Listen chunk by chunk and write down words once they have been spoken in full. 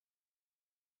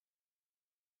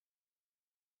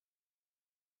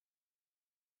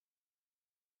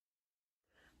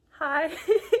Hi,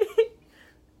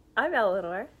 I'm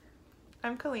Eleanor,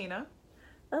 I'm Kalina,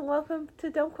 and welcome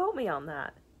to Don't Quote Me on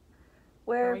That,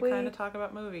 where where we kind of talk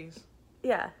about movies.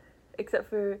 yeah, except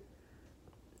for,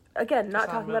 again, Just not not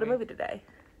a talking about a movie. movie today.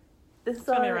 This It's is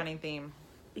gonna be a our, running theme.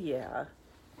 yeah,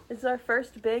 this is our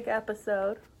first big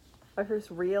episode, our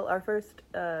first,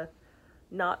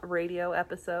 not radio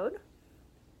episode,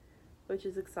 which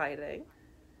is exciting.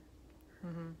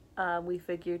 Mm-hmm. We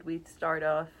figured we'd start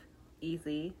off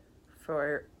easy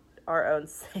for our own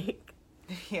sake.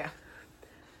 Yeah.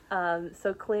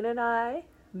 So Clean and I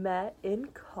met in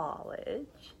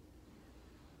college,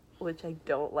 which I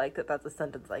don't like that that's a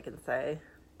sentence I can say.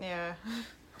 Yeah.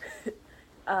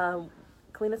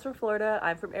 Clean is from Florida,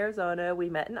 I'm from Arizona.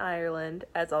 We met in Ireland,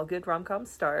 as all good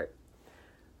rom-coms start.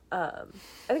 I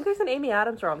think there's an Amy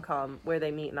Adams rom-com where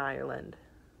they meet in Ireland.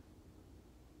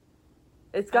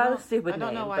 It's got a stupid name. I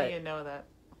don't know why you know that.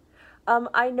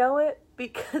 I know it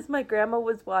because my grandma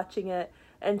was watching it,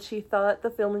 and she thought the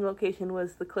filming location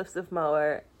was the Cliffs of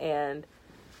Moher, and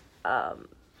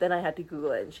then I had to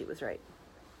Google it, and she was right.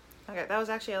 Okay, that was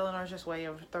actually Eleanor's just way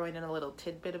of throwing in a little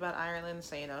tidbit about Ireland,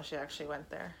 so you know she actually went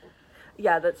there.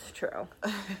 Yeah, that's true.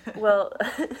 Well,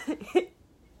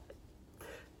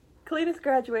 Cletus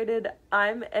graduated.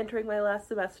 I'm entering my last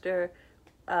semester.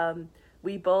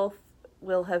 We both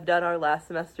will have done our last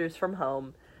semesters from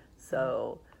home,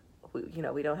 so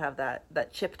we don't have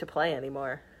that chip to play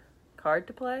anymore. Card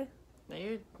to play?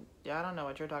 Yeah, I don't know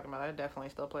what you're talking about. I definitely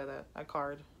still play that. A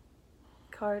card.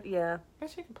 Card, yeah. I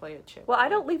guess you can play a chip. Well, I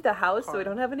don't leave the house, card. so I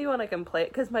don't have anyone I can play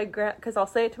it, because I'll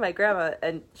say it to my grandma,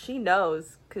 and she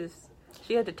knows, because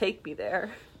she had to take me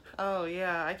there. Oh,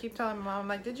 yeah. I keep telling my mom, I'm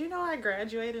like, did you know I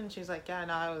graduated? And she's like, yeah,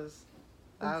 no, I was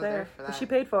there for that. She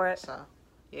paid for it. So,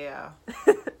 yeah.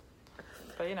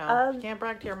 But, you can't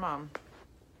brag to your mom.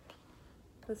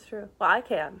 That's true. Well, I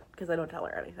can, because I don't tell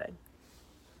her anything.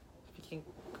 If you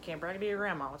can't brag to your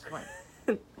grandma, what's the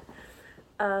point?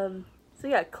 So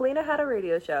yeah, Kalina had a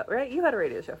radio show, right? You had a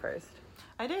radio show first.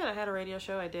 I did. I had a radio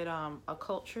show. I did a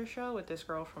culture show with this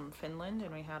girl from Finland,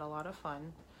 and we had a lot of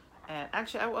fun. And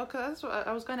actually, I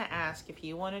was going to ask if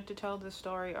you wanted to tell this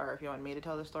story or if you want me to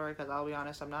tell the story, because I'll be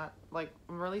honest, I'm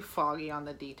really foggy on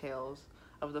the details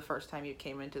of the first time you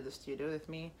came into the studio with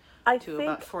me.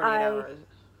 About 48 hours.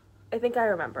 I think I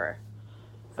remember.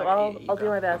 So okay, I'll do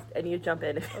my best, and you jump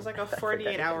in. It was like a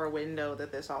 48-hour window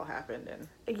that this all happened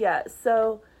in. Yeah,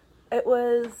 so it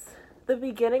was the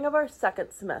beginning of our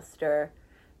second semester,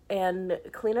 and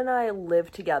Colleen and I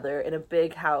lived together in a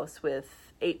big house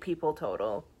with 8 people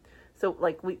total. So,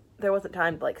 there wasn't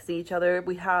time to, see each other.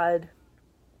 We had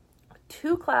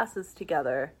 2 classes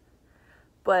together,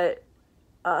 but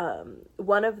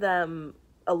one of them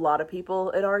a lot of people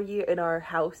in our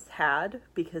house had,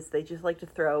 because they just like to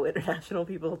throw international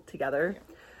people together.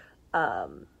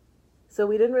 So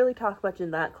we didn't really talk much in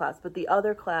that class, but the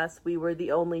other class, we were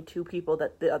the only 2 people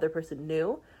that the other person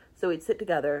knew, so we'd sit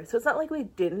together. So it's not like we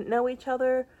didn't know each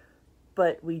other,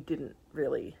 but we didn't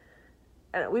really,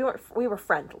 and we were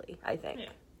friendly, I think. Yeah.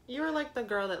 You were like the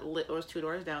girl that was 2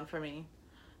 doors down for me.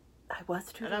 I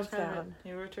was 2 doors down.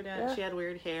 You were 2 down. Yeah. She had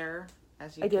weird hair.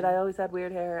 I did. I always had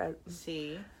weird hair.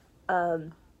 See.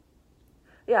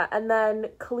 Yeah, and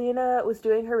then Kalina was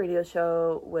doing her radio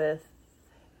show with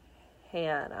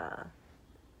Hannah.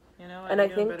 You know what? And I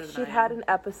think she'd had an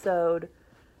episode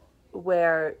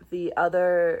where the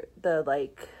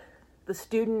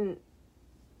student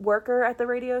worker at the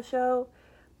radio show,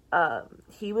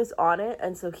 he was on it,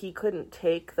 and so he couldn't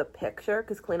take the picture,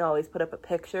 because Kalina always put up a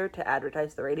picture to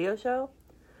advertise the radio show.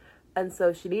 And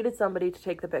so she needed somebody to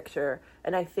take the picture,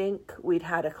 and I think we'd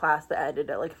had a class that ended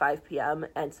at 5 p.m.,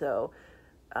 and so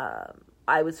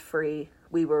I was free.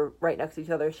 We were right next to each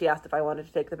other. She asked if I wanted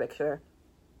to take the picture.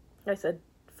 I said,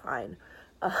 fine.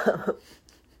 So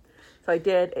I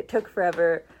did. It took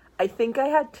forever. I think I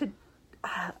had to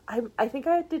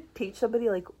teach somebody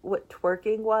what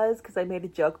twerking was, because I made a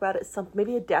joke about it.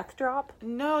 Maybe a death drop.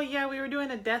 No, yeah, we were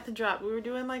doing a death drop. We were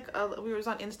doing we was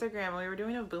on Instagram, and we were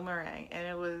doing a boomerang, and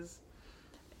it was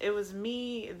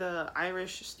me, the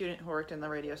Irish student who worked in the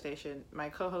radio station, my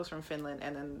co-host from Finland,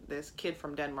 and then this kid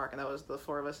from Denmark, and that was the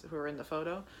 4 of us who were in the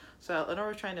photo. So Lenore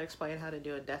was trying to explain how to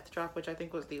do a death drop, which I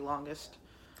think was the longest,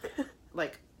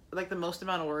 like the most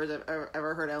amount of words I've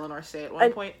ever heard Eleanor say at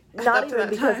one point. Not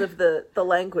even because of the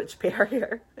language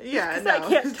barrier. Yeah, no, I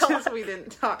can't talk. Just we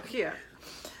didn't talk. Yeah.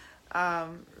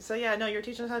 So yeah, no, you're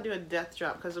teaching us how to do a death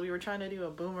drop, because we were trying to do a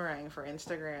boomerang for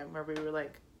Instagram, where we were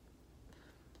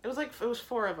it was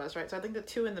 4 of us, right? So I think the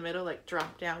 2 in the middle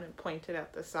dropped down and pointed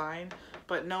at the sign,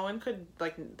 but no one could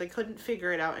they couldn't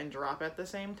figure it out and drop at the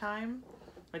same time.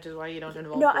 which is why you don't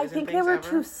involve No, boys I in think they things were ever.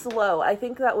 too slow. I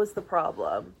think that was the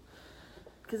problem.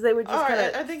 Because they would just kind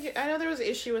of... I know there was an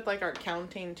issue with, like, our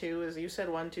counting, too, is you said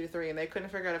 1, 2, 3, and they couldn't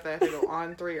figure out if they had to go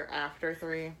on 3 or after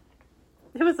 3.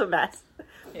 It was a mess.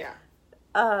 Yeah.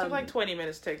 It took, like, 20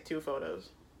 minutes to take 2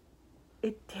 photos.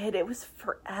 It did. It was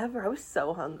forever. I was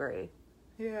so hungry.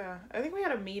 Yeah. I think we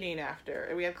had a meeting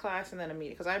after. We had class and then a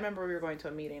meeting, because I remember we were going to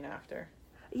a meeting after.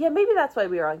 Yeah, maybe that's why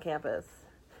we were on campus.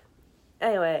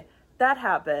 Anyway, that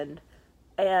happened,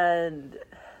 and...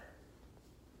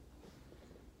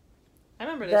 I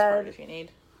remember this part if you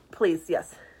need. Please,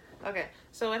 yes. Okay,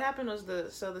 so what happened was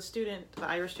the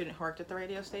Irish student who worked at the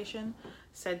radio station,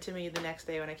 said to me the next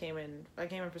day when I came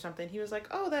in for something, he was like,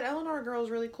 "Oh, that Eleanor girl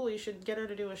is really cool, you should get her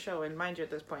to do a show." And mind you,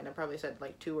 at this point, I probably said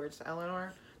like 2 words to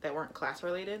Eleanor that weren't class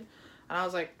related. And I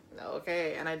was like,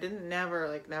 okay, and I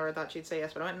never thought she'd say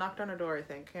yes, but I went and knocked on her door, I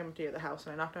think, came to the house,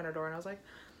 and I knocked on her door, and I was like,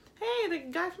 "Hey, the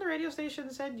guy from the radio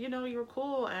station said, you were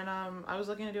cool, and I was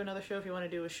looking to do another show if you want to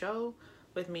do a show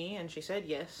with me," and she said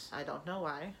yes. I don't know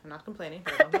why. I'm not complaining,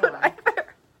 but I don't know why.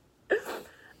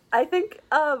 I think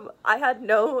I had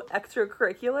no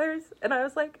extracurriculars, and I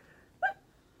was like, what?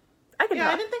 I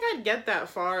didn't think I'd get that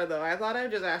far, though. I thought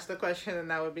I'd just ask the question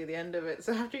and that would be the end of it.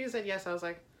 So after you said yes, I was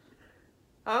like,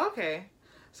 oh, okay.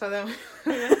 So then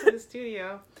we went to the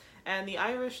studio, and the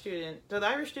Irish student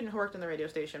who worked in the radio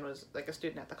station was like a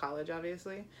student at the college,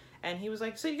 obviously. And he was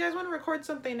like, "So you guys want to record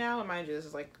something now?" And mind you, this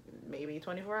is like maybe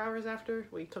 24 hours after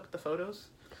we took the photos.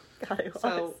 God, it was.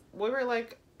 So we were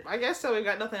like, I guess so, we've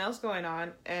got nothing else going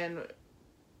on. And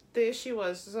the issue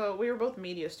was, so we were both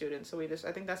media students, so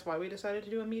I think that's why we decided to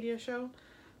do a media show.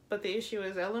 But the issue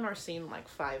is Eleanor's seen like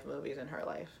 5 movies in her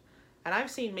life. And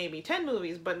I've seen maybe 10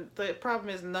 movies, but the problem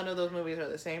is none of those movies are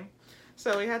the same.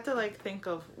 So we had to like think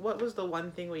of what was the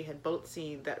one thing we had both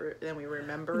seen that then we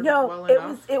remembered well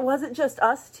enough. It wasn't just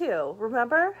us two,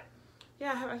 remember?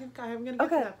 Yeah, I think I'm going to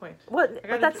get to that point. But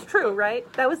that's true,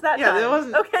 right? That was that time. Yeah, that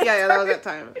wasn't... Okay, yeah, that was that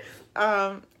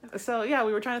time. So, yeah,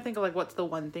 we were trying to think of, like, what's the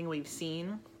one thing we've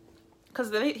seen? Because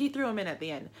he threw them in at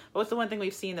the end. But what's the one thing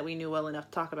we've seen that we knew well enough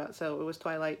to talk about? So it was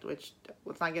Twilight, which...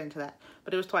 Let's not get into that.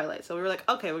 But it was Twilight. So we were like,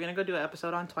 okay, we're going to go do an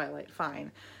episode on Twilight.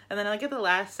 Fine. And then, like, at the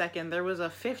last second, there was a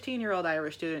 15-year-old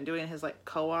Irish student doing his, like,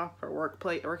 co-op or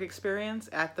work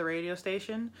experience at the radio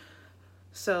station.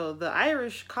 So the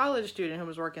Irish college student who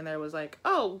was working there was like,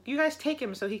 "Oh, you guys take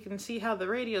him so he can see how the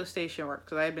radio station works."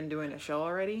 Because I had been doing a show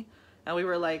already. And we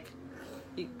were like,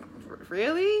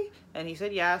 "Really?" And he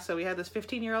said, "Yeah." So we had this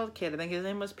 15-year-old kid. I think his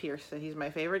name was Pierce. And he's my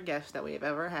favorite guest that we've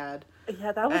ever had.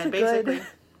 Yeah, that was good...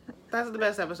 That's the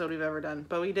best episode we've ever done.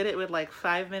 But we did it with like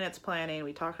 5 minutes planning.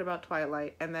 We talked about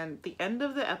Twilight. And then the end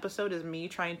of the episode is me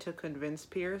trying to convince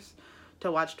Pierce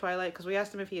to watch Twilight. Because we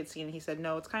asked him if he had seen it. He said,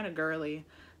 no, it's kind of girly.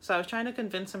 So I was trying to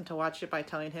convince him to watch it by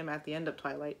telling him at the end of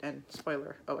Twilight, and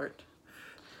spoiler alert.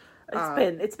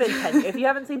 It's been 10. If you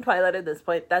haven't seen Twilight at this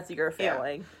point, that's your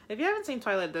failing. Yeah. If you haven't seen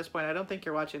Twilight at this point, I don't think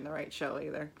you're watching the right show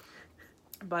either.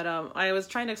 But I was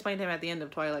trying to explain to him at the end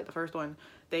of Twilight, the first one,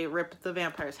 they ripped the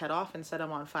vampire's head off and set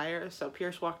him on fire. So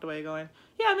Pierce walked away going,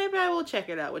 "Yeah, maybe I will check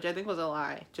it out," which I think was a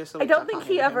lie. Just so I don't think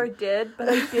he ever did, but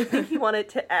I did think he wanted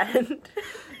to end.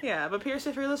 Yeah, but Pierce,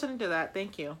 if you're listening to that,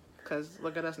 thank you, because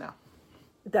look at us now.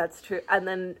 That's true. And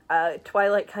then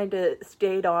Twilight kind of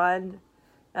stayed on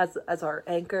as our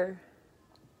anchor.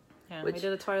 Yeah, we did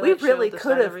a Twilight we show really at the could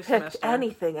start have every picked semester.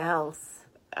 anything else.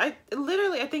 I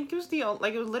think it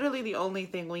was literally the only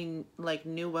thing we like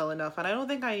knew well enough, and I don't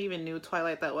think I even knew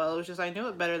Twilight that well. It was just I knew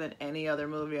it better than any other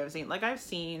movie I've seen. Like, I've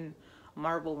seen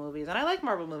Marvel movies, and I like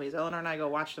Marvel movies. Eleanor and I go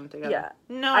watch them together. Yeah,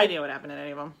 no idea what happened in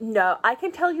any of them. No, I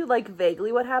can tell you like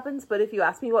vaguely what happens, but if you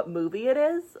ask me what movie it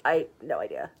is, no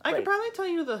idea. I could probably tell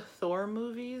you the Thor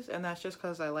movies, and that's just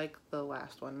because I like the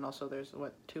last one. And also, there's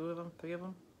 3 of them.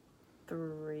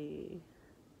 3.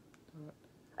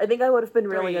 I think I would have been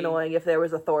really annoying if there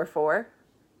was a Thor 4.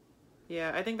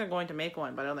 Yeah, I think they're going to make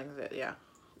one, but I don't think that. Yeah,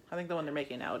 I think the one they're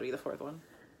making now would be the 4th one.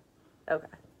 Okay.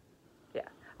 Yeah,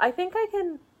 I think I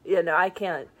can. Yeah, no, I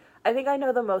can't. I think I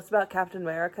know the most about Captain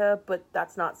America, but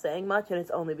that's not saying much, and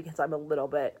it's only because I'm a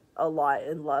lot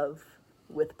in love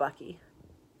with Bucky.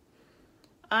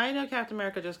 I know Captain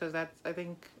America just because I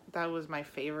think that was my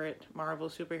favorite Marvel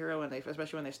superhero,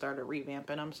 especially when they started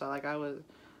revamping them. So, like, I was,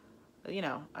 I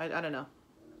don't know.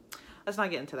 Let's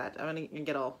not get into that. I'm going to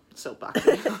get all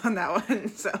soapboxy on that one,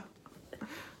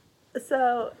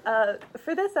 So,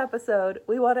 for this episode,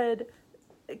 we wanted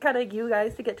kind of you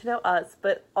guys to get to know us,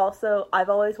 but also I've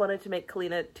always wanted to make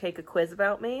Kalina take a quiz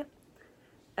about me,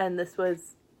 and this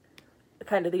was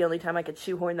kind of the only time I could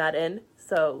shoehorn that in.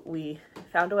 So we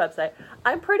found a website.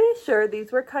 I'm pretty sure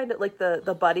these were kind of like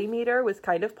the buddy meter was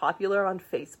kind of popular on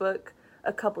Facebook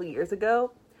a couple years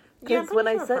ago. Yeah, I'm pretty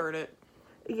sure I've heard it.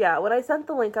 Yeah, when I sent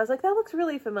the link, I was like, that looks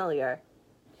really familiar.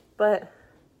 But,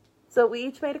 so we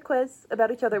each made a quiz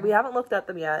about each other. We haven't looked at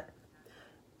them yet.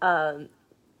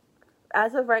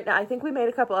 As of right now, I think we made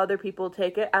a couple other people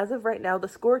take it. As of right now, the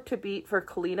score to beat for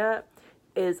Kalina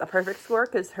is a perfect score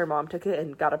because her mom took it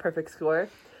and got a perfect score.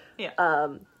 Yeah.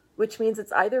 Which means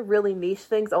it's either really niche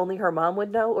things only her mom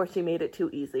would know, or she made it too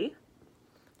easy.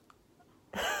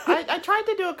 I tried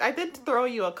to I did throw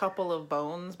you a couple of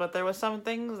bones, but there was some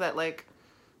things that, like,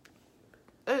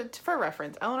 for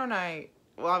reference, Eleanor and I,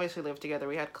 obviously lived together.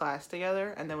 We had class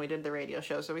together, and then we did the radio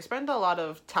show. So we spent a lot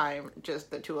of time, just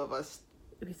the two of us,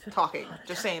 talking,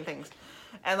 just saying things.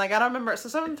 And, like, I don't remember. So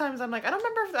sometimes I'm like, I don't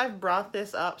remember if I've brought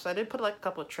this up. So I did put, like, a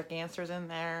couple of trick answers in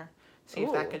there. See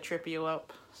if that could trip you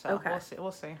up. So okay.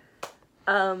 We'll see.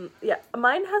 Yeah,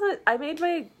 mine hasn't. I made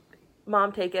my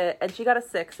mom take it, and she got a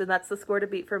 6, and that's the score to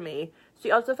beat for me. She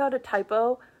also found a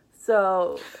typo,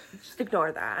 so just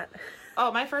ignore that.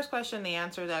 Oh, my first question, the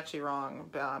answer is actually wrong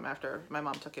after my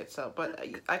mom took it. So, but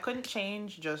I couldn't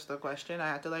change just the question. I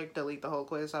had to, like, delete the whole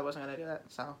quiz. I wasn't gonna do that.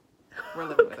 So we're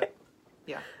living with it.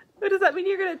 Yeah. But does that mean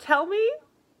you're gonna tell me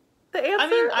the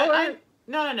answer? I mean,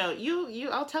 No. You.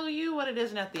 I'll tell you what it is,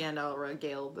 and at the end, I'll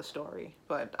regale the story.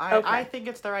 But I think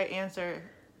it's the right answer.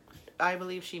 I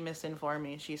believe she misinformed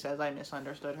me. She says I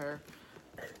misunderstood her.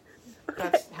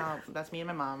 Okay. That's me and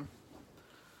my mom.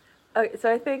 Okay,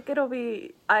 so I think it'll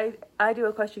be I do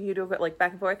a question, you do it like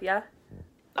back and forth, yeah?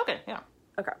 Okay, yeah.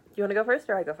 Okay. Do you want to go first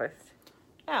or I go first?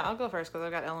 Yeah, I'll go first because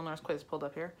I've got Eleanor's quiz pulled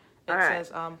up here. It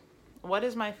says, what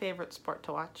is my favorite sport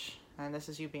to watch? And this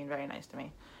is you being very nice to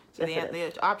me. So yes,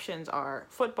 the options are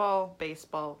football,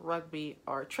 baseball, rugby,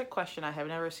 or trick question, I have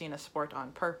never seen a sport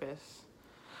on purpose.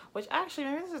 Which actually,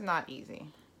 maybe this is not easy.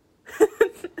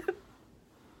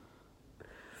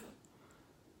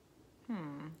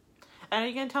 And are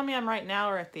you going to tell me I'm right now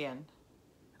or at the end?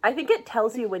 I think it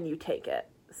tells you when you take it,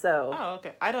 so... Oh,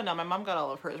 okay. I don't know. My mom got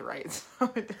all of hers right,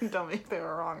 so it didn't tell me if they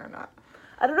were wrong or not.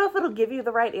 I don't know if it'll give you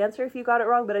the right answer if you got it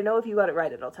wrong, but I know if you got it right,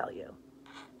 it'll tell you.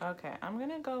 Okay, I'm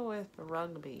going to go with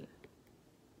rugby.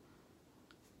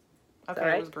 Okay,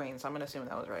 right? It was green, so I'm going to assume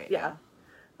that was right. Yeah.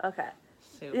 Okay.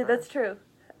 Super. Yeah, that's true.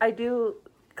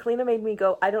 Kalina made me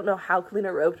go, I don't know how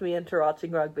Kalina roped me into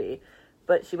watching rugby,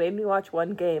 but she made me watch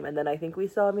one game, and then I think we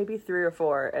saw maybe 3 or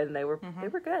 4, and they were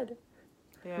good.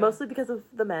 Yeah. Mostly because of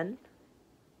the men.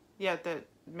 Yeah, the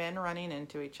men running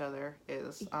into each other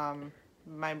is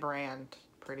my brand,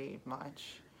 pretty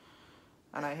much.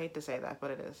 And I hate to say that,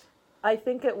 but it is. I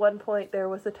think at one point there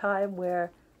was a time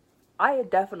where I had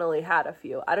definitely had a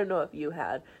few. I don't know if you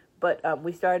had, but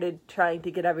we started trying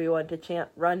to get everyone to chant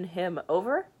 "Run him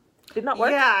over." Did not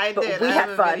work. Yeah, I but did. We I had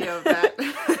have fun. a video of that.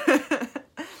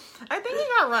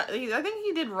 I think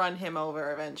he did run him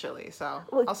over eventually. So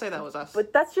I'll say that was us.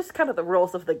 But that's just kind of the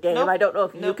rules of the game. Nope. I don't know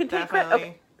if you can take credit.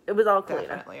 Okay. It was all Kalina.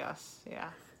 Definitely us. Yeah.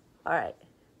 All right.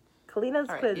 Kalina's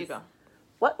quiz. All right, you go.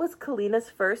 What was Kalina's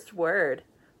first word?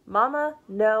 Mama,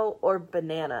 no, or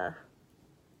banana?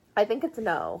 I think it's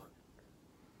no.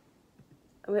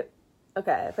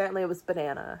 Okay, apparently it was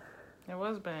banana. It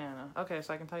was banana. Okay,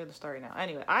 so I can tell you the story now.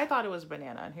 Anyway, I thought it was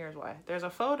banana, and here's why. There's a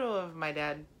photo of my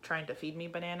dad trying to feed me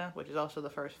banana, which is also the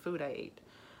first food I ate.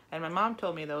 And my mom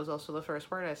told me that was also the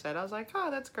first word I said. I was like, oh,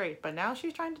 that's great. But now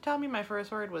she's trying to tell me my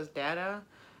first word was dada,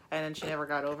 and then she never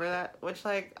got over that. Which,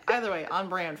 like, either way, on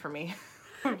brand for me.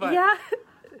 But yeah.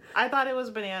 I thought it was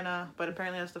banana, but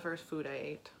apparently that's the first food I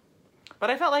ate. But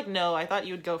I felt like no. I thought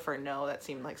you would go for no. That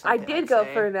seemed like something I did go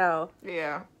for no.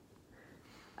 Yeah.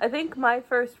 I think my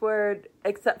first word,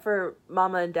 except for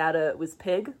mama and dada, was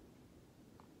pig.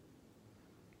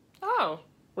 Oh.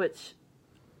 Which,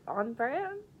 on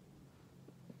brand?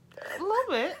 A little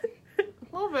bit. A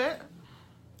little bit.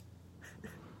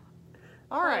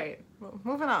 All right.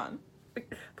 Moving on.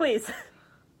 Please.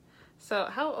 So,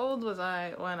 how old was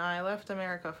I when I left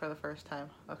America for the first time?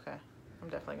 Okay. I'm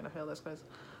definitely going to fail this quiz.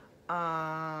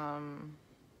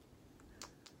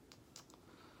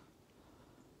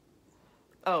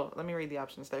 Oh, let me read the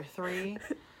options. They're 3,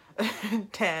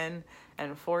 10,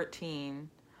 and 14.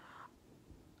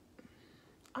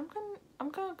 I'm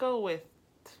gonna go with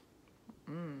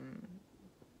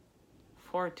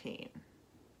 14.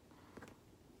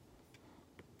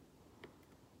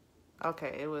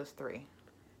 Okay, it was 3.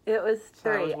 It was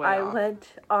 3. So I went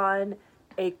on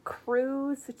a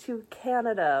cruise to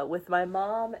Canada with my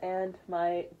mom and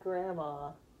my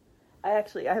grandma. I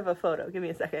have a photo. Give me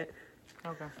a second.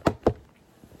 Okay.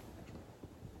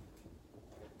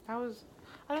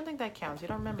 I don't think that counts. You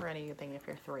don't remember anything if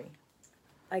you're 3.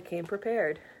 I came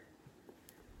prepared.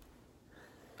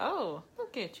 Oh,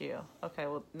 look at you. Okay,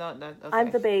 well, no, okay.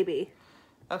 I'm the baby.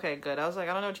 Okay, good. I was like,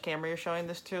 I don't know which camera you're showing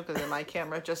this to, because in my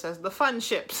camera it just says the fun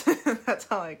ships. That's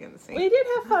all I can see. We did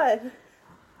have fun.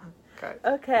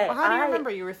 Okay. Well, how do you remember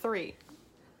you were 3?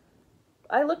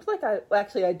 I looked like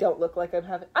actually, I don't look like I'm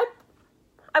having...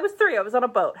 I was 3. I was on a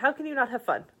boat. How can you not have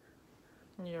fun?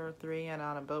 You're 3 and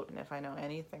on a boat, and if I know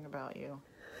anything about you,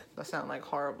 that sounds like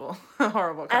horrible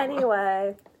combo.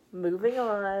 Anyway, moving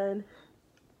on.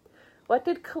 What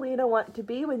did Kalina want to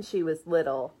be when she was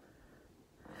little?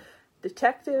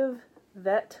 Detective,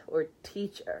 vet, or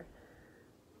teacher?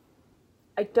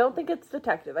 I don't think it's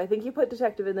detective. I think you put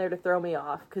detective in there to throw me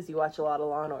off because you watch a lot of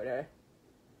Law and Order.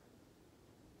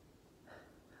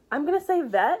 I'm going to say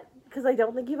vet because I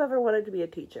don't think you've ever wanted to be a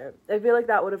teacher. I feel like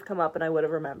that would have come up and I would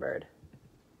have remembered.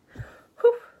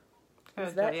 Whew.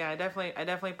 Yeah, I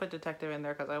definitely put detective in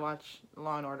there because I watch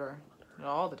Law and Order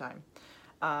all the time.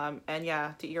 And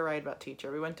yeah, you're right about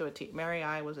teacher. We went to Mary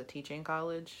I was a teaching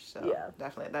college, so yeah.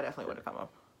 that definitely would have come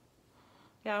up.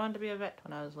 Yeah, I wanted to be a vet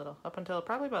when I was little, up until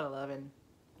probably about 11.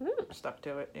 Stuck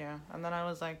to it, yeah. And then I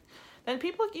was like, then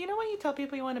people, you know when you tell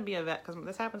people you want to be a vet, because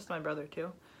this happens to my brother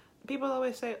too, people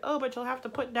always say, oh, but you'll have to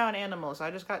put down animals.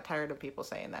 I just got tired of people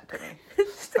saying that to me.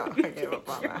 So I gave up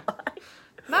on that.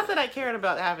 Not that I cared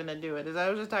about having to do it, I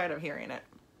was just tired of hearing it.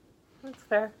 That's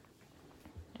fair.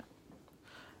 Yeah.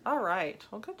 All right.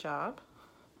 Well, good job.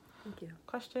 Thank you.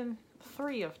 Question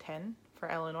 3 of 10 for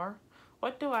Eleanor.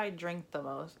 What do I drink the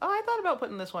most? Oh, I thought about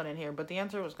putting this one in here, but the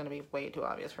answer was going to be way too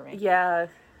obvious for me. Yeah.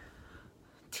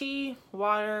 Tea,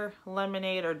 water,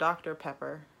 lemonade, or Dr.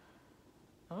 Pepper?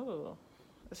 Oh.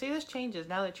 See, this changes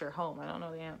now that you're home. I don't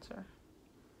know the answer.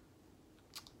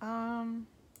 I'm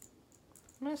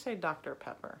going to say Dr.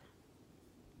 Pepper.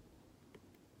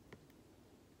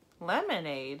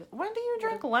 Lemonade? When do you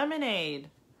drink lemonade?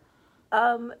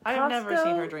 I have never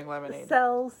seen her drink lemonade.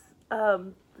 Sells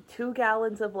 2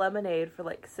 gallons of lemonade for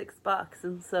like $6,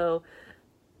 and so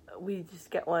we just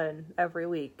get one every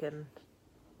week. And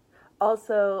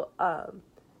also,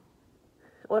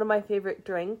 one of my favorite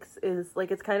drinks is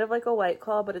like, it's kind of like a White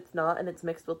Claw, but it's not, and it's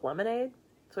mixed with lemonade.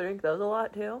 So I drink those a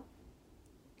lot too.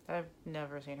 I've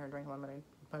never seen her drink lemonade,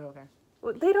 but okay.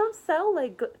 Well, they don't sell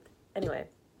like good. Anyway,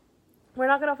 we're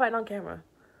not gonna fight on camera.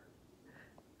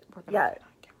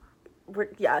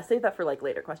 Save that for like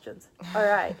later questions. All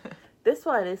right. This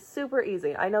one is super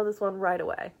easy. I know this one right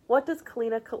away. What does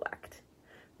Kalina collect?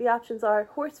 The options are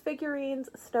horse figurines,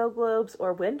 snow globes,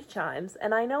 or wind chimes.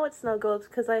 And I know it's snow globes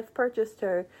because I've purchased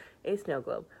her a snow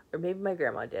globe. Or maybe my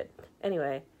grandma did.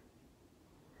 Anyway.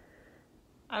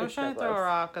 I was trying to throw a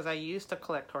rock because I used to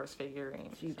collect horse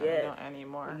figurines. You did. I don't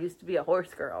anymore. You used to be a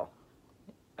horse girl.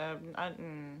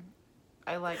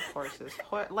 I like horses.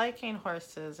 Liking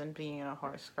horses and being a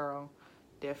horse girl,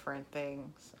 different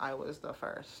things. I was the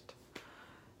first.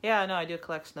 Yeah, no, I do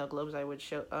collect snow globes. I would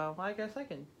show... well, I guess I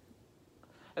can...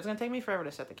 It's going to take me forever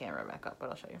to set the camera back up, but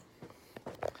I'll show you.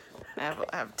 I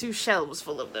have 2 shelves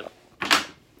full of them.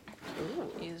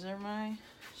 Ooh. These are my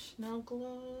snow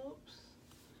globes.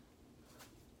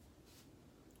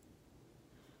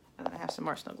 And then I have some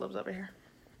more snow globes over here.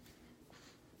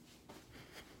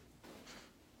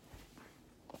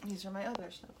 These are my other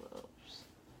snow globes.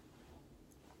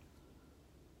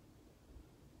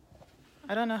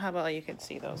 I don't know how well you can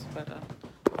see those, but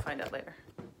we'll find out later.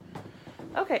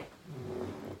 Okay.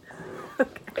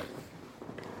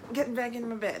 Getting back in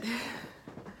my bed.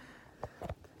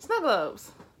 Snow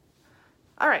globes.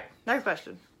 All right, next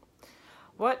question.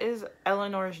 What is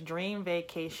Eleanor's dream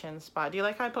vacation spot? Do you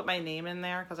like how I put my name in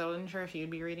there? Because I wasn't sure if you'd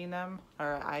be reading them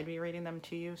or I'd be reading them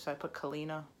to you. So I put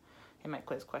Kalina in my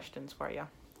quiz questions for you.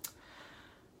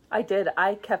 I did.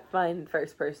 I kept mine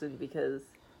first person because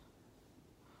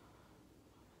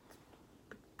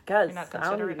You're not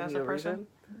consider it as a person?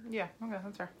 Yeah, okay,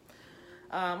 that's fair.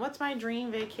 What's my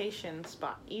dream vacation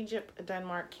spot? Egypt,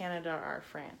 Denmark, Canada, or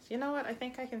France? You know what? I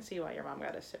think I can see why your mom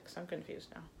got a 6. I'm confused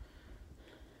now.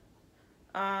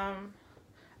 I'm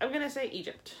going to say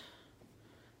Egypt.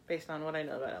 Based on what I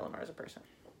know about Eleanor as a person.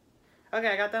 Okay,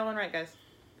 I got that one right, guys.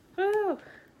 Woo!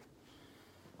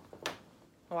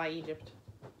 Why Egypt?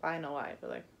 I know why, but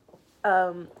like...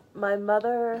 My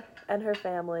mother and her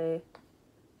family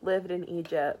lived in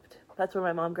Egypt. That's where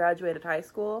my mom graduated high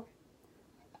school.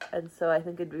 And so I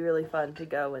think it'd be really fun to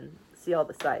go and see all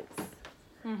the sites.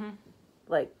 Mm-hmm.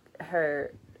 Like,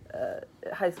 her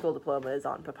high school diploma is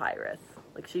on papyrus.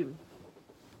 Like, she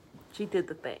did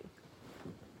the thing.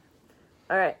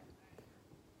 All right.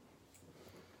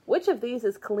 Which of these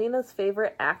is Kalina's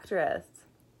favorite actress?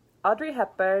 Audrey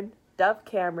Hepburn, Dove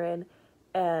Cameron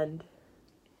and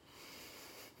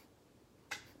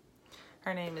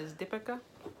Her name is Deepika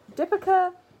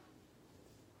Deepika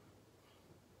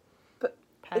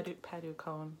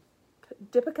Padukone.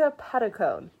 Deepika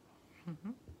Padukone.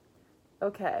 Mm-hmm.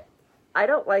 Okay. I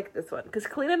don't like this one because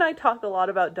Colleen and I talk a lot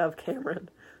about Dove Cameron,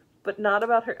 but not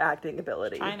about her acting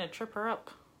ability. Trying to trip her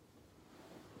up.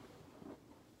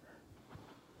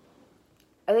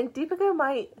 I think Deepika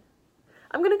might...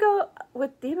 I'm going to go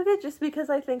with Deepika just because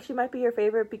I think she might be your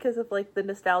favorite because of, like, the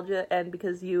nostalgia and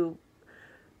because you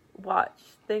watch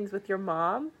things with your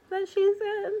mom that she's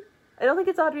in. I don't think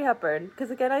it's Audrey Hepburn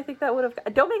because, again, I think that would have...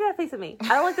 Don't make that face at me. I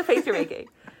don't like the face you're making.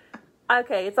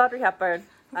 Okay, it's Audrey Hepburn.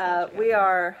 We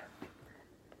are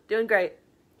doing great.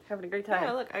 Having a great time.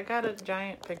 Yeah, look, I got a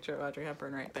giant picture of Audrey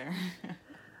Hepburn right there.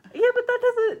 Yeah, but that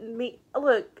doesn't mean...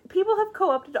 Look, people have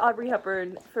co-opted Audrey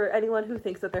Hepburn for anyone who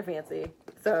thinks that they're fancy.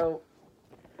 So...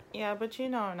 Yeah, but you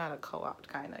know I'm not a co-opt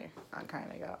kind of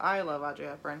girl. I love Audrey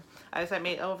Hepburn.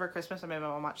 Over Christmas, I made my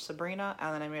mom watch Sabrina,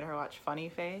 and then I made her watch Funny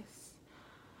Face.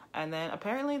 And then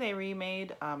apparently they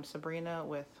remade Sabrina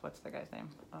with... What's the guy's name?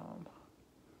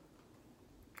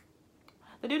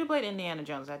 The dude who played Indiana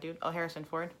Jones, that dude. Oh, Harrison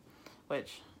Ford.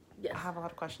 Which... Yes. I have a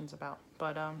lot of questions about.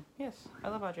 But, yes, I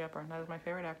love Audrey Hepburn. That is my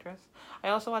favorite actress. I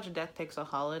also watched Death Takes a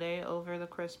Holiday over the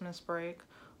Christmas break,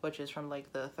 which is from,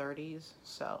 like, the 30s.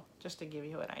 So, just to give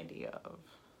you an idea of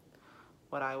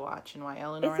what I watch and why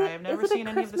Eleanor and I have never seen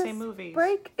any of the same movies.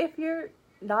 Break if you're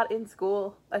not in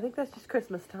school. I think that's just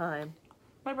Christmas time.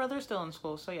 My brother's still in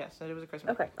school, so yes, it was a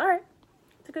Christmas break. Okay, alright.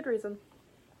 It's a good reason.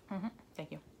 Mm-hmm.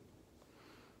 Thank you.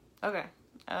 Okay,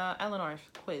 Eleanor's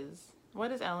quiz. What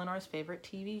is Eleanor's favorite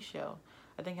TV show?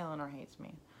 I think Eleanor hates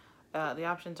me. The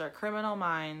options are Criminal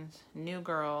Minds, New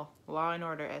Girl, Law and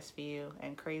Order SVU,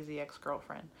 and Crazy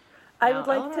Ex-Girlfriend. I'll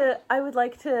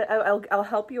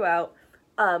help you out.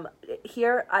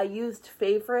 Here I used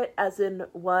favorite as in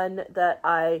one that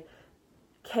I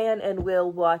can and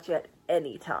will watch at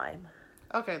any time.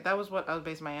 Okay, that was what I was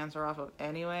basing my answer off of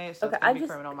anyway, so okay, it's gonna be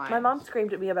Criminal Minds. My mom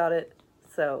screamed at me about it,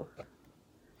 so...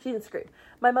 She didn't scream.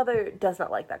 My mother does not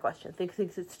like that question. Thinks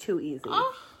it's too easy.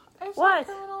 Oh, it's what?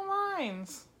 Not Criminal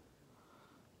Minds.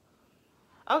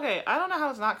 Okay, I don't know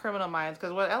how it's not Criminal Minds,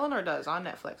 because what Eleanor does on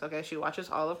Netflix, okay, she watches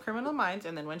all of Criminal Minds,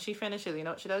 and then when she finishes, you know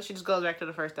what she does? She just goes back to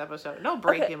the first episode. No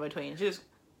break in between. She just...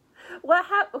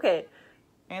 Okay.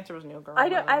 Answer was New Girl. I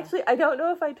don't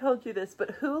know if I told you this,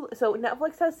 but so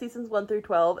Netflix has seasons 1 through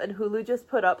 12, and Hulu just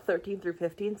put up 13 through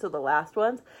 15, so the last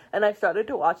ones, and I've started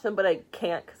to watch them, but I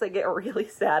can't because I get really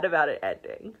sad about it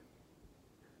ending.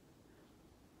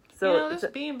 So this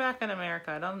being back in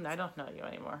America, I don't know you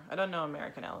anymore. I don't know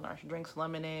American Eleanor. She drinks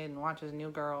lemonade and watches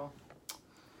New Girl.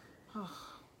 Okay,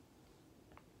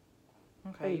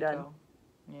 are you done? Go.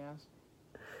 Yes.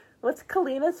 What's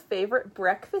Kalina's favorite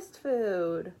breakfast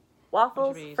food?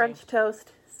 Waffles, French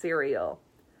toast, cereal.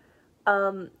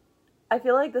 I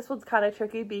feel like this one's kind of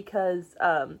tricky because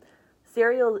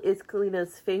cereal is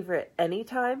Kalina's favorite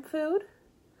anytime food,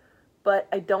 but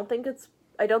I don't think it's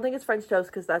French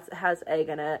toast because that has egg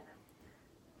in it.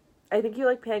 I think you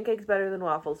like pancakes better than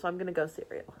waffles, so I'm gonna go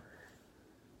cereal.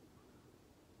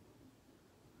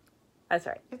 That's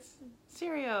right. It's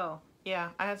cereal. Yeah,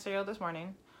 I had cereal this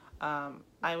morning.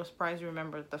 I was surprised you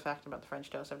remembered the fact about the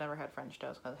French toast. I've never had French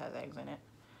toast because it has eggs in it,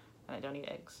 and I don't eat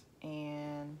eggs.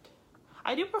 And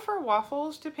I do prefer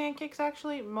waffles to pancakes,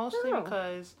 actually, mostly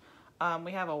because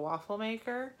we have a waffle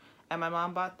maker, and my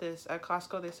mom bought this at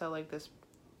Costco. They sell like this,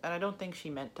 and I don't think she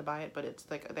meant to buy it, but it's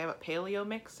like they have a paleo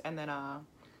mix and then a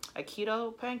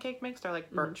keto pancake mix. They're like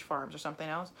Birch Farms or something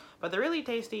else, but they're really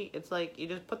tasty. It's like you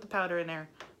just put the powder in there,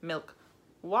 milk,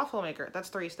 waffle maker. That's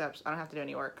 3 steps. I don't have to do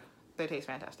any work. They taste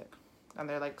fantastic. And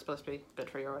they're like supposed to be good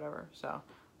for you or whatever. So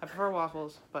I prefer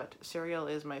waffles, but cereal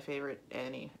is my favorite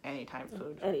anytime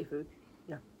food. Any food.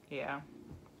 Yeah. Yeah.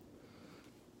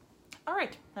 All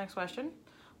right, next question.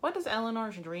 What is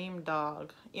Eleanor's dream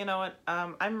dog? You know what?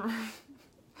 I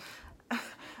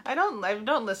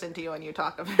don't listen to you when you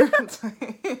talk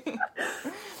apparently.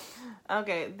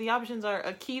 Okay, the options are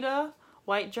Akita,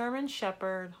 White German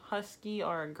Shepherd, Husky,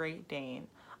 or a Great Dane.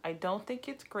 I don't think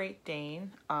it's Great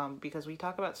Dane, because we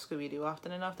talk about Scooby-Doo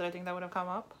often enough that I think that would have come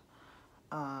up.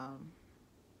 I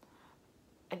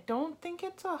don't think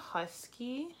it's a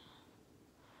Husky.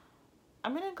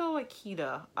 I'm gonna go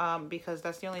Akita, because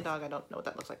that's the only dog I don't know what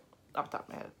that looks like off the top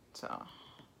of my head. So,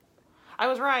 I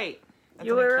was right.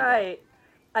 You were right.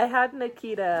 I had an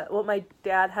Akita. Well, my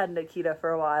dad had an Akita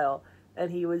for a while, and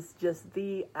he was just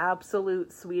the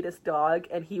absolute sweetest dog,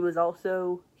 and he was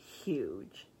also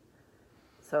huge.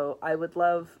 So I would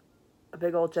love a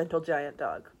big old gentle giant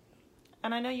dog.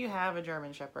 And I know you have a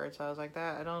German Shepherd, so I was like,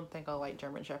 that. I don't think a white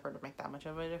German Shepherd would make that much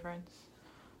of a difference.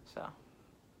 So,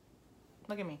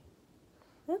 look at me.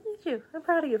 Look at you. I'm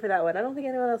proud of you for that one. I don't think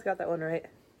anyone else got that one right.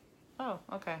 Oh,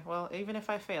 okay. Well, even if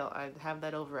I fail, I'd have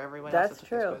that over everyone That's else that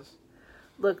took true. this quiz.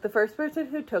 Look, the first person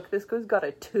who took this quiz got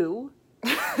a 2.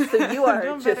 So you are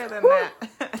doing just better than that.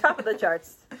 top of the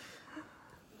charts.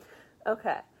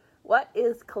 Okay. What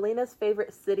is Kalina's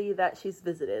favorite city that she's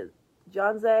visited?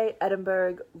 Johnsay,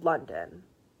 Edinburgh, London.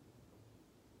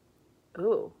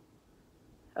 Ooh.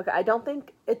 Okay, I don't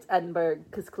think it's Edinburgh,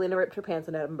 because Kalina ripped her pants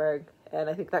in Edinburgh, and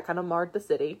I think that kind of marred the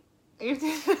city. You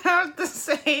didn't have to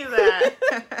say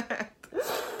that.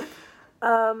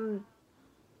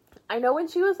 I know when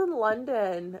she was in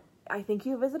London, I think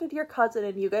you visited your cousin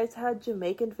and you guys had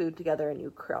Jamaican food together and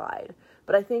you cried.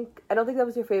 But I don't think that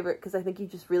was your favorite because I think you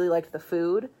just really liked the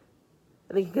food.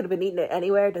 I think you could have been eating it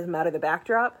anywhere. It doesn't matter the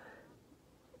backdrop.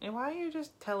 And why are you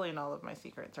just telling all of my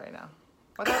secrets right now?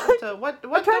 What happened to what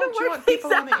don't you want these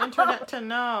people on the out. internet to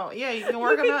know? Yeah, you can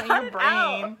work them out in cut your it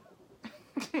brain.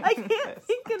 I can't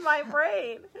think in my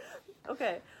brain.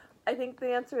 Okay, I think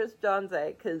the answer is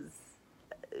Johnsay because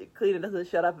Kalina doesn't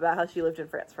shut up about how she lived in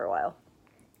France for a while.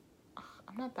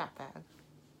 I'm not that bad.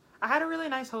 I had a really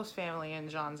nice host family in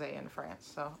Johnsay in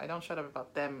France, so I don't shut up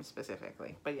about them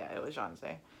specifically. But yeah, it was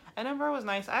Johnsay. Edinburgh was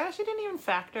nice. I actually didn't even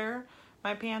factor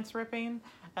my pants ripping.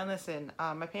 And listen,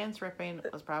 my pants ripping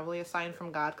was probably a sign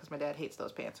from God because my dad hates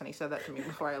those pants, and he said that to me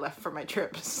before I left for my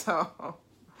trip. So,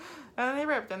 and then they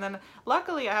ripped. And then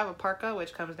luckily I have a parka,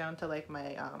 which comes down to like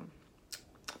my,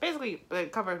 basically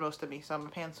it covered most of me, so my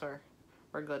pants were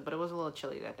good. But it was a little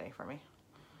chilly that day for me.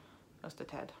 Just a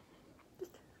tad.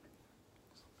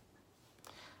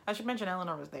 I should mention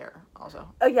Eleanor was there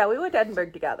also. Oh yeah, we went to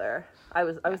Edinburgh together. I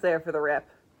was there for the rip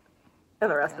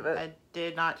and the rest of it. I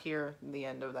did not hear the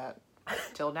end of that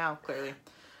till now, clearly.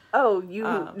 Oh,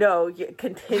 no,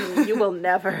 continue. You will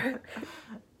never.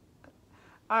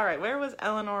 All right, where was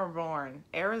Eleanor born?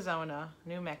 Arizona,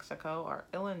 New Mexico, or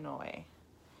Illinois?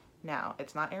 Now,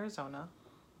 it's not Arizona.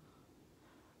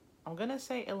 I'm going to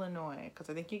say Illinois, because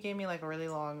I think you gave me like a really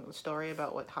long story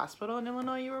about what hospital in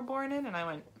Illinois you were born in, and I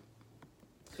went,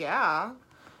 yeah.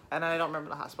 And I don't remember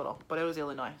the hospital, but it was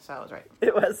Illinois, so I was right.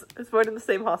 It was. I was born in the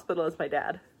same hospital as my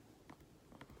dad.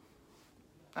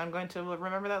 I'm going to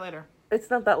remember that later. It's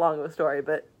not that long of a story,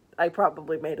 but I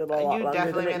probably made it a lot You longer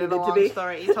definitely than made it it a needed to long be.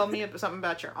 story. You told me something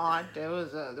about your aunt. It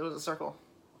was a circle.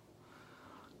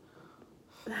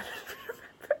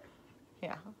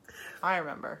 Yeah, I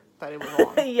remember that it was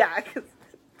long. Yeah, 'cause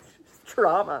it's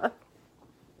trauma.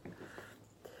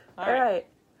 All right.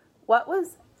 What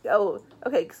was... Oh,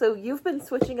 okay, so you've been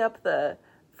switching up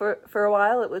for a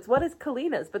while. It was, what is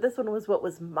Kalina's? But this one was, what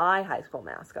was my high school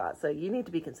mascot? So you need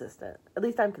to be consistent. At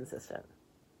least I'm consistent.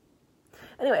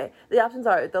 Anyway, the options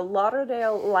are the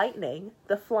Lauderdale Lightning,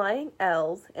 the Flying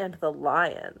L's, and the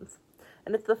Lions.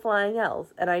 And it's the Flying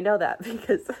L's. And I know that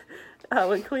because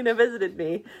when Kalina visited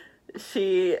me,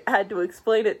 she had to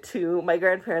explain it to my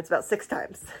grandparents about 6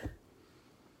 times.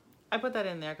 I put that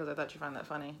in there because I thought you'd find that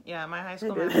funny. Yeah, my high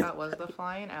school mascot was the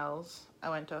Flying L's. I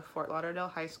went to Fort Lauderdale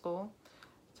High School.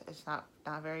 It's not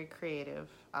very creative.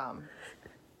 I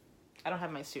don't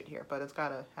have my suit here, but it's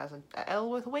has an L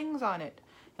with wings on it.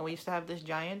 And we used to have this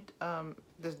giant,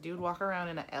 this dude walk around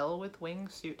in an L with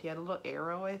wings suit. He had a little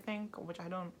arrow, I think, which I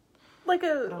don't. Like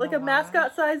a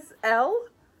mascot size L?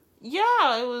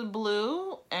 Yeah, it was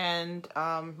blue and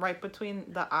right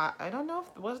between the eye. I don't know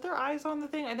was there eyes on the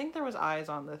thing? I think there was eyes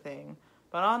on the thing,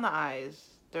 but on the eyes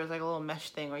there was like a little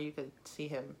mesh thing where you could see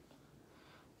him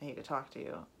and he could talk to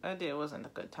you. It wasn't a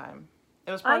good time.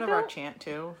 It was part of our chant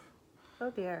too. Oh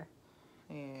dear.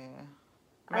 Yeah.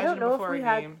 I don't know if we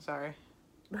had. Sorry.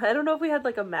 I don't know if we had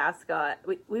like a mascot.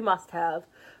 We must have,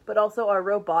 but also our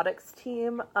robotics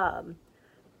team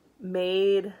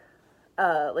made.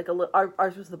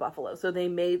 Ours was the buffalo, so they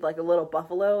made like a little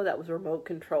buffalo that was remote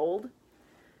controlled,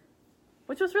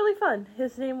 which was really fun.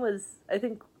 His name was, I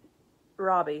think,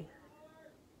 Robbie,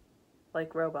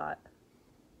 like robot.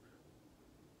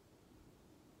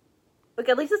 Look,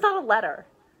 at least it's not a letter.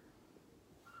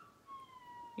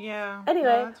 Yeah. Anyway,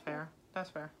 no, that's fair. That's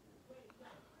fair.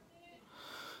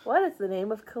 What is the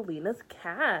name of Kalina's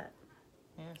cat?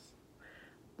 Yes.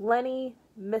 Lenny,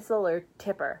 Missile, or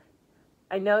Tipper?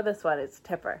 I know this one. It's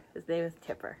Tipper. His name is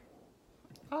Tipper.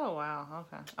 Oh, wow.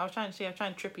 Okay. I was trying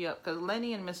to trip you up, because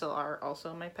Lenny and Missile are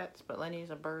also my pets, but Lenny's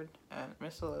a bird, and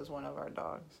Missile is one of our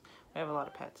dogs. We have a lot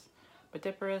of pets. But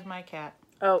Tipper is my cat.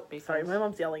 Oh, sorry. My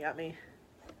mom's yelling at me.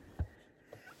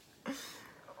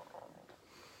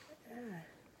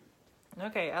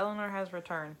 Okay, Eleanor has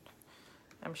returned.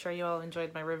 I'm sure you all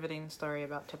enjoyed my riveting story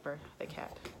about Tipper the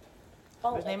cat.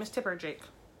 Oh. His name is Tipper Jake,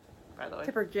 by the way.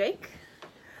 Tipper Jake?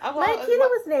 Well, My Akita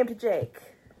was named Jake.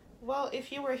 Well,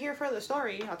 if you were here for the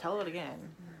story, I'll tell it again.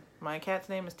 My cat's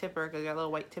name is Tipper because he got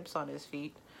little white tips on his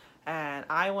feet. And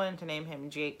I wanted to name him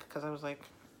Jake because I was like,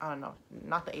 I don't know,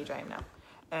 not the age I am now.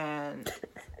 And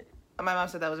my mom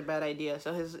said that was a bad idea.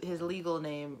 So his legal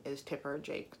name is Tipper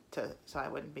Jake, so I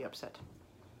wouldn't be upset.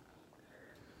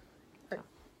 So,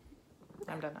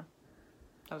 I'm done now.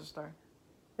 That was a story.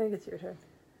 I think it's your turn.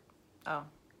 Oh.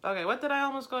 Okay, what did I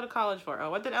almost go to college for? Oh,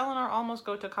 what did Eleanor almost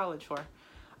go to college for?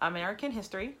 American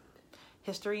history,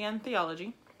 history and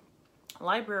theology,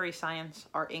 library science,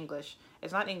 or English.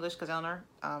 It's not English because Eleanor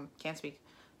can't speak.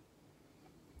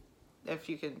 If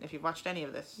you've watched any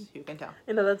of this, you can tell.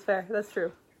 You know, that's fair. That's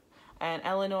true. And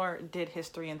Eleanor did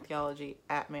history and theology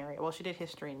at Mary. Well, she did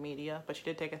history and media, but she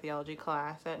did take a theology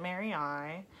class at Mary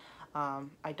I.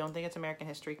 I don't think it's American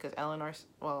history because Eleanor's,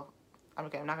 well,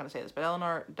 okay, I'm not going to say this, but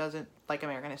Eleanor doesn't like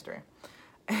American history.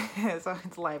 So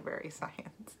it's library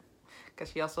science.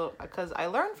 Because I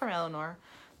learned from Eleanor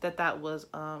that was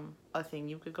a thing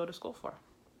you could go to school for.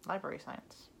 Library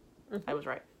science. Mm-hmm. I was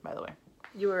right, by the way.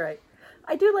 You were right.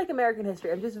 I do like American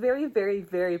history. I'm just very, very,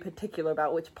 very particular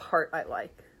about which part I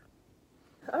like.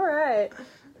 All right.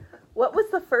 What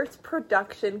was the first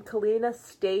production Kalina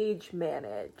stage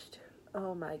managed?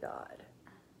 Oh my god.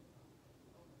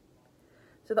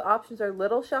 So the options are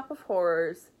Little Shop of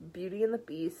Horrors, Beauty and the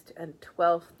Beast, and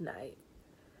Twelfth Night.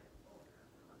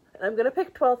 And I'm going to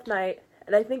pick Twelfth Night,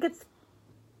 and I think it's...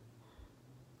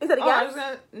 Is that a guess?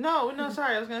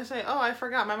 Sorry. I was going to say, I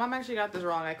forgot. My mom actually got this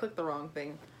wrong. I clicked the wrong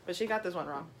thing. But she got this one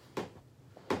wrong.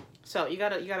 So you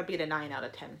gotta beat a 9 out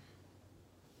of 10.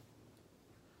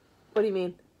 What do you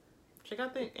mean? She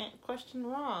got the question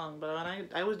wrong, but when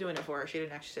I was doing it for her, she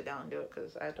didn't actually sit down and do it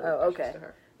because I had to read questions to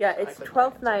her. Yeah, it's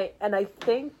Twelfth Night, and I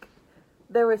think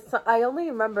there was I only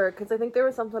remember because I think there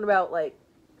was something about like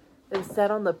it was set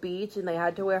on the beach and they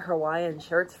had to wear Hawaiian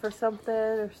shirts for something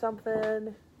or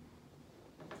something.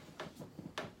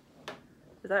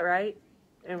 Is that right?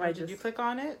 Did you click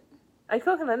on it? I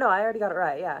clicked on it. No, I already got it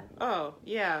right. Yeah. Oh,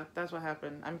 yeah, that's what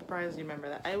happened. I'm surprised you remember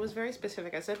that. I was very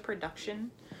specific. I said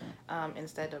production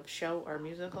instead of show or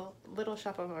musical. Little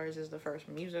Shop of Horrors is the first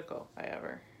musical I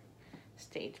ever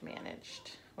stage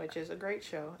managed, which is a great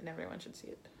show, and everyone should see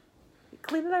it.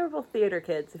 Colleen and I were both theater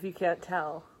kids, if you can't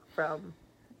tell from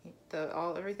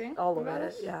everything. All of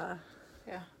it, yeah.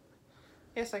 Yeah.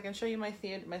 Yes, I can show you my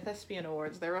thespian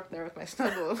awards. They're up there with my snow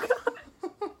globes.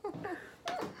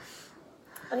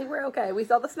 I think we're okay. We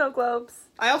saw the snow globes.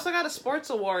 I also got a sports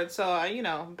award, so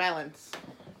balance.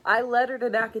 I lettered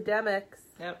in academics.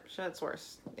 Yep, that's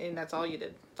worse. And that's all you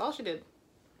did. That's all she did.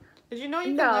 Did you know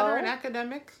you can letter in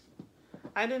academics?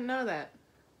 I didn't know that.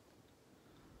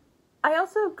 I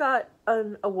also got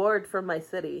an award from my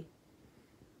city.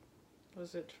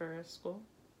 Was it for school?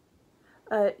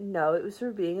 No, it was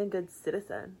for being a good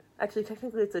citizen. Actually,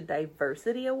 technically, it's a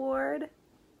diversity award.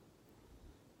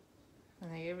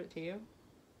 And they gave it to you?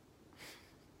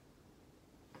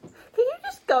 Can you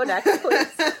just go next, please?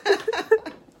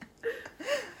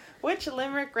 Which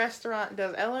Limerick restaurant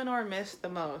does Eleanor miss the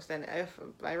most? And if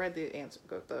I read the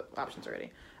options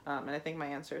already, and I think my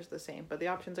answer is the same. But the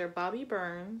options are Bobby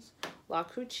Burns, La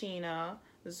Cucina,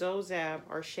 Zozab,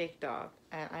 or Shake Dog.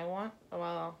 And I'm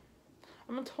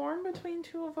torn between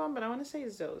two of them, but I want to say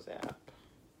Zozab.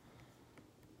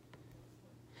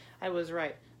 I was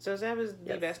right. Zozab is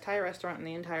the best Thai restaurant in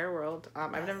the entire world.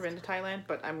 I've never been to Thailand,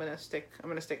 but I'm gonna stick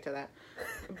to that.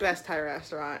 Best Thai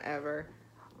restaurant ever.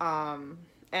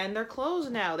 And they're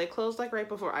closed now. They closed like right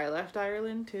before I left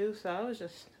Ireland too, so it was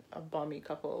just a bummy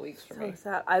couple of weeks for me. So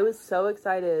sad. I was so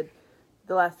excited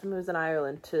the last time I was in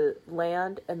Ireland to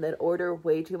land and then order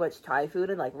way too much Thai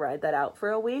food and like ride that out for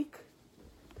a week.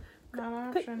 Not an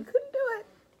option. Couldn't do it.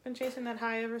 Been chasing that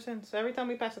high ever since. Every time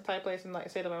we pass a Thai place and like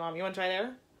say to my mom, "You want to try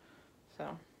there?"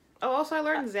 So. Oh, also I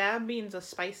learned Zab means a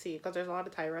spicy because there's a lot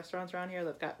of Thai restaurants around here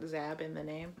that got Zab in the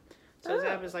name. So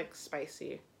Zab is like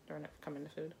spicy during it coming to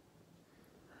food.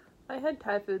 I had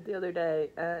Thai food the other day,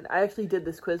 and I actually did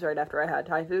this quiz right after I had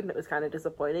Thai food, and it was kind of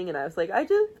disappointing, and I was like, I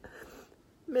just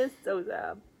miss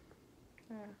Zozab.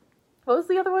 Yeah. What was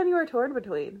the other one you were torn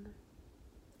between?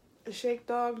 Shake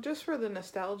Dog, just for the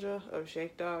nostalgia of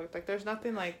Shake Dog. Like, there's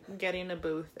nothing like getting a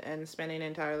booth and spending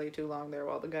entirely too long there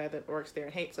while the guy that works there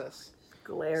and hates us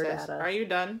glared says, at us. "Are you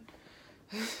done?"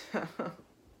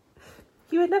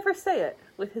 He would never say it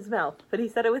with his mouth, but he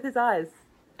said it with his eyes.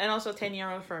 And also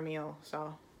 €10 for a meal,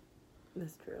 so...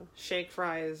 That's true. Shake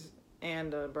fries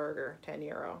and a burger,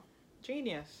 €10.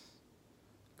 Genius.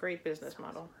 Great business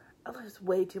model. Oh, there's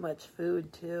way too much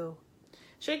food, too.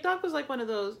 Shake Dog was like one of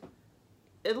those...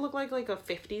 It looked like a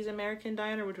 50s American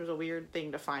diner, which was a weird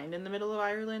thing to find in the middle of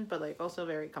Ireland, but like also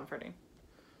very comforting.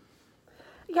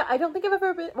 Yeah, I don't think I've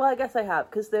ever been... Well, I guess I have,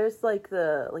 because there's like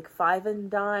the Five and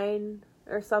Dine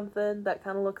or something that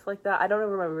kind of looks like that. I don't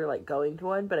remember like going to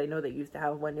one, but I know they used to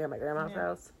have one near my grandma's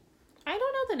house. I don't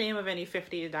know the name of any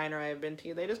 50s diner I've been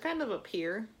to. They just kind of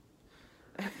appear.